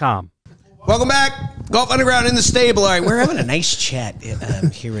starcompanieskc.com. Welcome back. Golf Underground in the stable. All right, we're having a nice chat here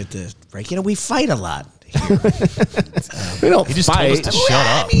at the break. You know, we fight a lot here. We don't He just fight. told us to shut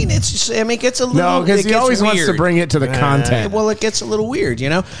up. I mean, it gets a little... No, because he always wants to weird. bring it to the content. Well, it gets a little weird, you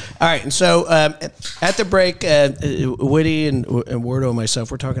know? All right, and so at the break, Witte and Wardo and myself,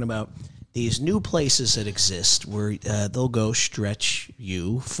 we're talking about these new places that exist where they'll go stretch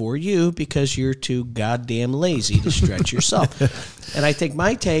you for you because you're too goddamn lazy to stretch yourself. And I think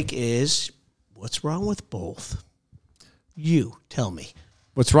my take is, what's wrong with both? You tell me.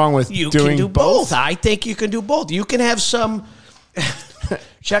 What's wrong with You doing can do both? both. I think you can do both. You can have some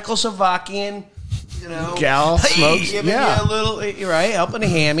Czechoslovakian, you know, Gal smokes, giving yeah. you a little, you're right, helping the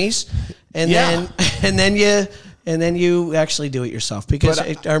hammies, and Yeah. then you actually do it yourself because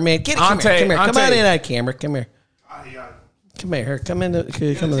But, our man, come on in on camera, come here. Come here, come in,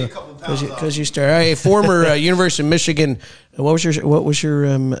 because you start. All right, former University of Michigan. What was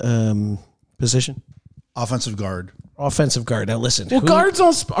your position? Offensive guard. Offensive guard. Now listen. Well, guards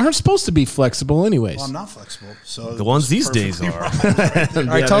aren't supposed to be flexible anyways. Well, I'm not flexible. So The ones these days are. All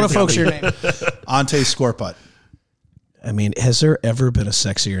right, tell the folks your name. Ante Scoreputt. I mean, has there ever been a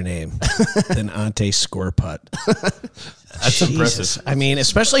sexier name than Ante Scoreputt? That's impressive. I mean,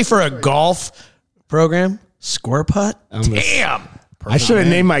 especially for a golf program, Scoreputt. Damn. I should have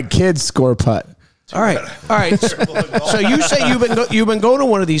named my kid Score Putt. All right. So you say you've been going to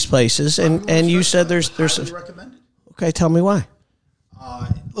one of these places, and you said there's Highly recommended. Okay, tell me why.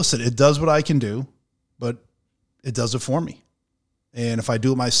 Listen, it does what I can do, but it does it for me. And if I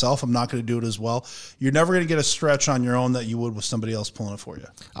do it myself, I'm not going to do it as well. You're never going to get a stretch on your own that you would with somebody else pulling it for you.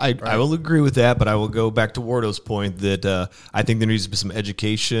 I will agree with that, but I will go back to Wardo's point that I think there needs to be some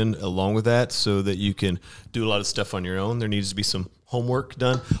education along with that so that you can do a lot of stuff on your own. There needs to be some homework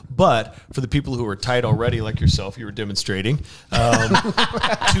done. But for the people who are tight already, like yourself, you were demonstrating.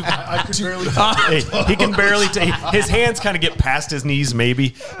 I could barely talk. He can barely take. His hands kind of get past his knees,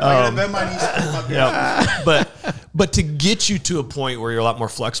 maybe. I gotta bend my knees. Yeah, but to get you to a point where you're a lot more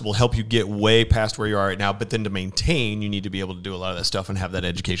flexible, help you get way past where you are right now. But then to maintain, you need to be able to do a lot of that stuff and have that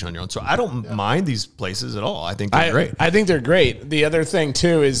education on your own. So I don't mind these places at all. I think they're great. I think they're great. The other thing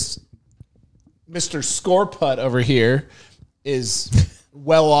too is Mr. Score Putt over here is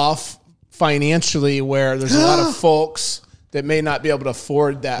well off financially, where there's a lot of folks that may not be able to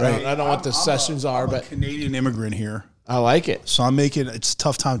afford that. Right. I don't know what the sessions are, but Canadian immigrant here. I like it. So I'm making it's a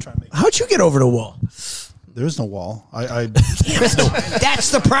tough time trying to make it. How'd you get over the wall? There's no wall. That's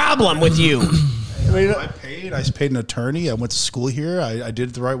the problem with you. I paid an attorney. I went to school here. I did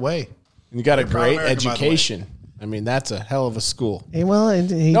it the right way. You got a Proud great American, by the way. education. I mean, that's a hell of a school. Hey, well,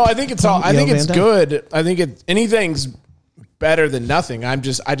 No, I think it's all. I think it's good. I think anything's better than nothing. I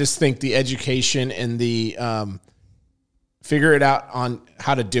just think the education and the figure it out on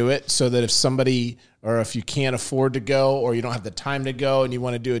how to do it, so that if somebody, or if you can't afford to go, or you don't have the time to go, and you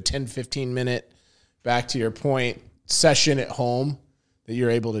want to do a 10, 15 minute, back to your point, session at home, that you're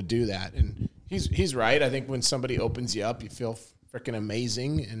able to do that. And he's right. I think when somebody opens you up, you feel freaking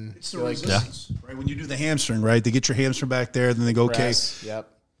amazing. And it's the resistance, right? When you do the hamstring, right? They get your hamstring back there, then they go,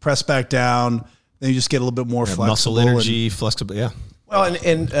 press back down. Then you just get a little bit more flexible. Muscle energy, flexible, Well,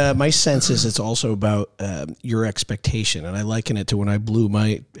 and my sense is it's also about your expectation, and I liken it to when I blew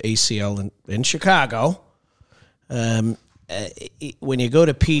my ACL in Chicago. When you go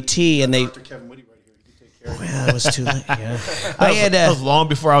to PT and they... Well, it was too late. Yeah, that was long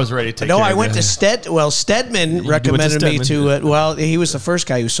before I was ready to take care of it. I went to Stedman recommended me to. He was the first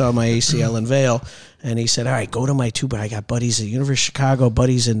guy who saw my ACL in Vail, and he said, "All right, go to my I got buddies at University of Chicago,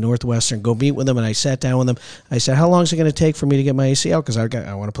 buddies in Northwestern. Go meet with them." And I sat down with them. I said, "How long is it going to take for me to get my ACL? Because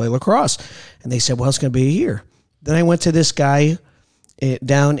I want to play lacrosse." And they said, "Well, it's going to be a year." Then I went to this guy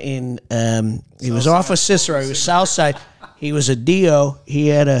down in. He was off of Cicero. He was South Side. He was a DO. He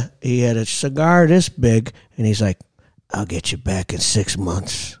had a cigar this big, and he's like, "I'll get you back in 6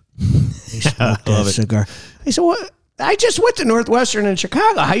 months." He smoked that cigar. I said, "What? I just went to Northwestern in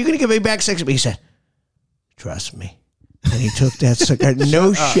Chicago. How are you going to get me back 6 months?" He said, "Trust me." And he took that cigar.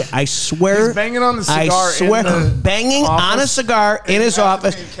 No shit. I swear. He's banging on the cigar. I swear. Banging office? On a cigar in his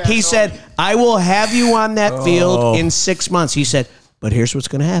office. He said, "I will have you on that field in 6 months." He said, "But here's what's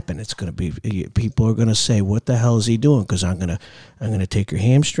going to happen. It's going to be people are going to say, 'What the hell is he doing?' Because I'm going to take your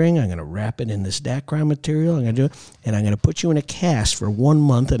hamstring. I'm going to wrap it in this Dacron material. I'm going to do it, and I'm going to put you in a cast for 1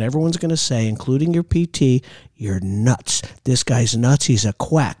 month. And everyone's going to say, including your PT, you're nuts. This guy's nuts. He's a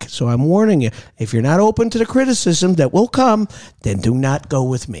quack. So I'm warning you. If you're not open to the criticism that will come, then do not go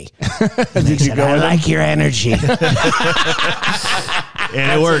with me." Did you go? I like your energy. And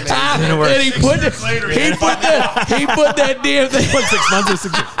it worked. And he put that damn thing. 6 months or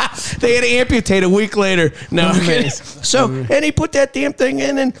 6 years. They had to amputate a week later. No, so and he put that damn thing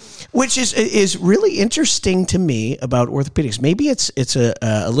in, and which is really interesting to me about orthopedics. Maybe it's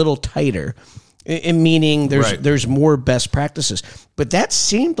a little tighter, in meaning there's more best practices, but that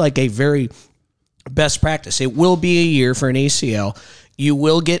seemed like a very best practice. It will be a year for an ACL. You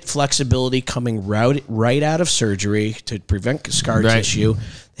will get flexibility coming right out of surgery to prevent scar tissue.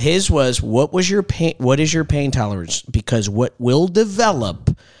 His was, what is your pain tolerance? Because what will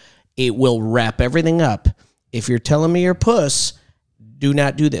develop, it will wrap everything up. If you're telling me you're puss, do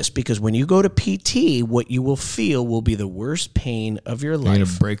not do this. Because when you go to PT, what you will feel will be the worst pain of your life. You're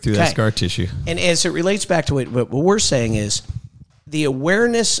going to break through that scar tissue. And as it relates back to what we're saying is the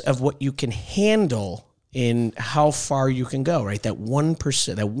awareness of what you can handle in how far you can go, right? That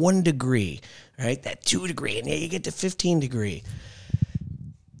 1%, that 1 degree, right? That 2 degree, and you get to 15 degree.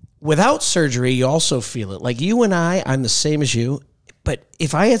 Without surgery, you also feel it. Like you and I'm the same as you, but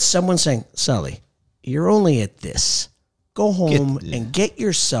if I had someone saying, "Sully, you're only at this. Go home and get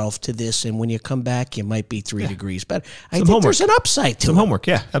yourself to this, and when you come back, you might be 3 degrees better." I think there's an upside to it. Some homework,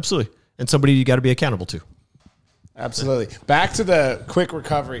 yeah, absolutely. And somebody you got to be accountable to. Absolutely. Back to the quick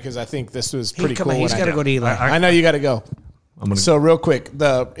recovery, because I think this was pretty cool. He's got to go to Eli. I know you got to go. So real quick,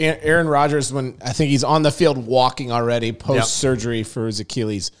 the Aaron Rodgers, when I think he's on the field walking already post-surgery for his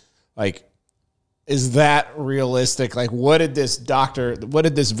Achilles, like, is that realistic? Like, what did this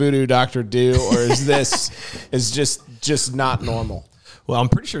voodoo doctor do? Or is this just not normal? Well, I'm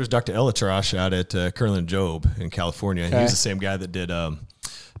pretty sure it was Dr. Elatrash out at Curlin Job in California. Okay. He was the same guy that did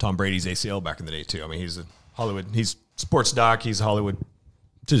Tom Brady's ACL back in the day too. I mean, he's a Hollywood. He's sports doc. He's a Hollywood,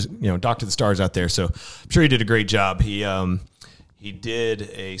 just doctor the stars out there. So I'm sure he did a great job. He did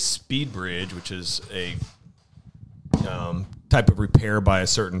a speed bridge, which is a type of repair by a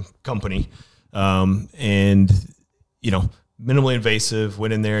certain company, and minimally invasive.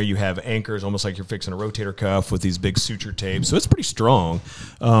 Went in there. You have anchors, almost like you're fixing a rotator cuff with these big suture tapes. So it's pretty strong.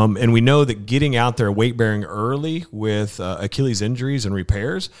 And we know that getting out there weight bearing early with Achilles injuries and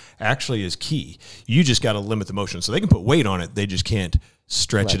repairs actually is key. You just got to limit the motion. So they can put weight on it. They just can't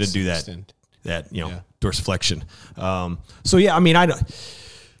stretch it and do that dorsiflexion. So yeah, I mean, I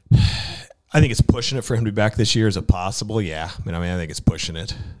think it's pushing it for him to be back this year. Is it possible? Yeah. I think it's pushing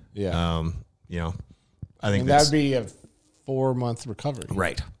it. Yeah. I think that would be a 4-month recovery.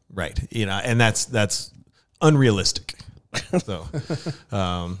 Right. And that's unrealistic. So,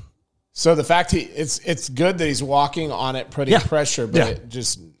 so the fact it's good that he's walking on it, putting pressure, but it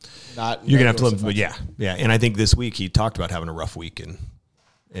just not. You're gonna have to live, but yeah. And I think this week he talked about having a rough week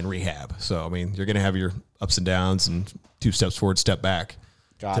in rehab. So I mean, you're gonna have your ups and downs and 2 steps forward, step back,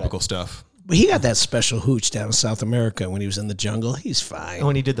 typical stuff. But he got that special hooch down in South America when he was in the jungle. He's fine. Oh,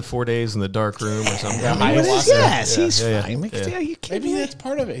 and he did the 4 days in the dark room or something. He's fine. Yeah. Are you kidding? Maybe that's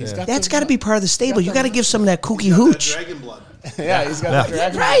part of it. That's got to be part of the stable. You got to give some of that kooky hooch. Dragon blood. He's got the dragon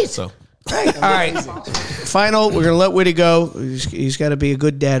blood. Right. So. Right. All right. Final. We're gonna let Witte go. He's got to be a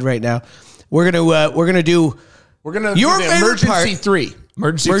good dad right now. We're gonna do We're going to Your do the favorite emergency part. 3.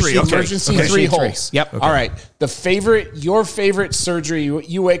 Emergency 3 holes. Yep. Okay. All right. Your favorite surgery.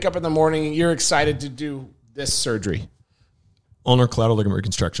 You wake up in the morning and you're excited to do this surgery. Ulnar collateral ligament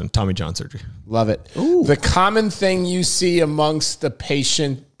reconstruction, Tommy John surgery. Love it. Ooh. The common thing you see amongst the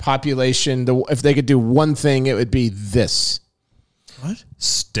patient population, if they could do one thing, it would be this. What?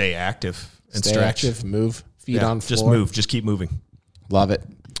 Stay active and Stay stretch. active, move, feet on floor. Just move. Just keep moving. Love it.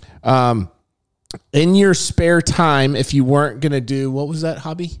 In your spare time, if you weren't going to do, what was that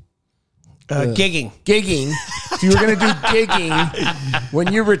hobby? Gigging. If you were going to do gigging,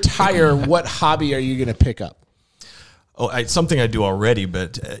 when you retire, what hobby are you going to pick up? Oh, it's something I do already,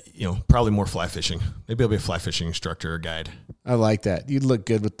 but probably more fly fishing. Maybe I'll be a fly fishing instructor or guide. I like that. You'd look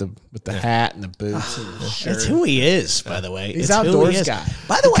good with the hat and the boots and the shirt. That's who he is, by the way. He's an outdoors guy.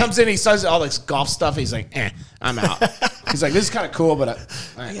 By the way, he comes in, he says all this golf stuff. He's like, I'm out. He's like, this is kind of cool, but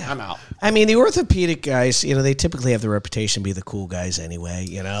I'm out. I mean, the orthopedic guys, they typically have the reputation to be the cool guys anyway.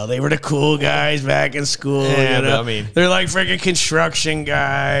 They were the cool guys back in school. Yeah, but I mean, they're like freaking construction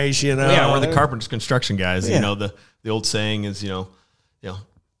guys. Yeah, we're the carpenters, construction guys. Yeah. The old saying is,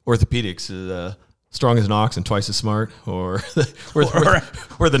 orthopedics is strong as an ox and twice as smart, or we're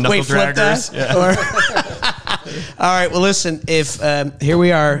the knuckle draggers. Yeah. All right. Well, listen. If here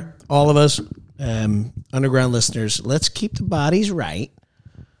we are, all of us underground listeners, let's keep the bodies right.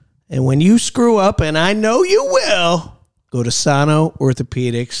 And when you screw up, and I know you will, go to Sano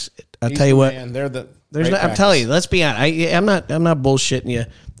Orthopedics. I'll tell you what. Man, they're the. I'm telling you. Let's be honest. I'm not bullshitting you.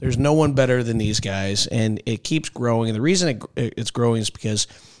 There's no one better than these guys, and it keeps growing. And the reason it's growing is because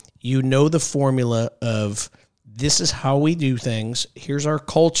the formula of this is how we do things. Here's our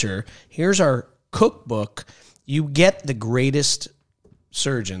culture. Here's our cookbook. You get the greatest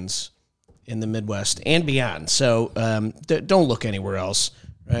surgeons in the Midwest and beyond. So don't look anywhere else.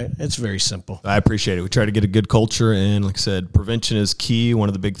 Right? It's very simple. I appreciate it. We try to get a good culture, and like I said, prevention is key. One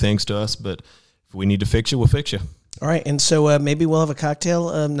of the big things to us, but if we need to fix you, we'll fix you. All right, and so maybe we'll have a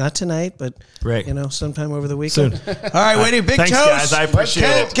cocktail, not tonight, but sometime over the weekend. Soon. All right, Witte, big thanks, toast. Guys, I appreciate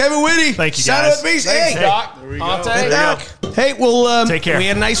it. Kevin Witte. Thank you, guys. Hey, Doc. There we go. Doc. Hey, well, take care. We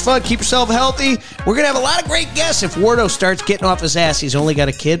had nice fun. Keep yourself healthy. We're going to have a lot of great guests. If Wardo starts getting off his ass, he's only got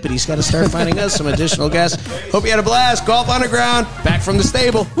a kid, but he's got to start finding us some additional guests. Hope you had a blast. Golf Underground, back from the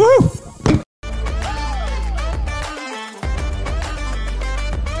stable. Woo!